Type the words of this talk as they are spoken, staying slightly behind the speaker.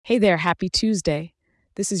Hey there, happy Tuesday.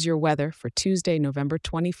 This is your weather for Tuesday, November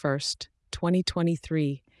 21st,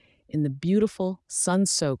 2023, in the beautiful, sun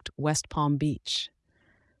soaked West Palm Beach.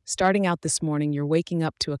 Starting out this morning, you're waking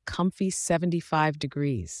up to a comfy 75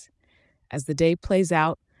 degrees. As the day plays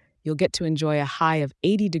out, you'll get to enjoy a high of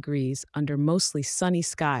 80 degrees under mostly sunny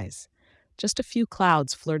skies. Just a few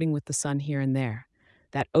clouds flirting with the sun here and there.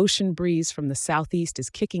 That ocean breeze from the southeast is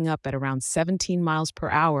kicking up at around 17 miles per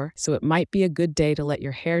hour, so it might be a good day to let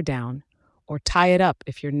your hair down or tie it up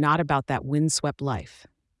if you're not about that windswept life.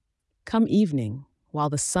 Come evening, while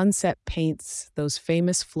the sunset paints those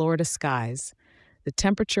famous Florida skies, the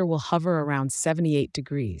temperature will hover around 78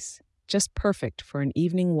 degrees, just perfect for an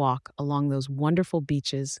evening walk along those wonderful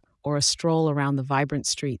beaches or a stroll around the vibrant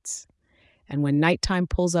streets. And when nighttime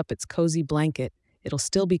pulls up its cozy blanket, it'll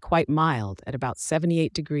still be quite mild at about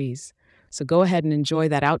 78 degrees. So go ahead and enjoy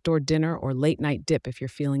that outdoor dinner or late night dip if you're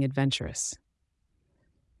feeling adventurous.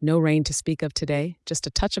 No rain to speak of today, just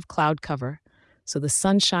a touch of cloud cover, so the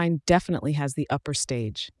sunshine definitely has the upper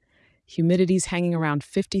stage. Humidity's hanging around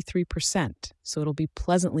 53%, so it'll be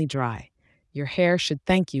pleasantly dry. Your hair should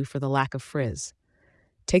thank you for the lack of frizz.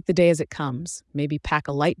 Take the day as it comes, maybe pack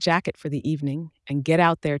a light jacket for the evening, and get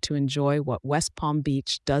out there to enjoy what West Palm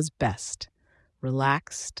Beach does best: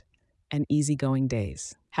 relaxed and easygoing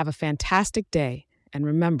days. Have a fantastic day, and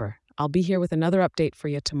remember, I'll be here with another update for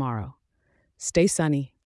you tomorrow. Stay sunny.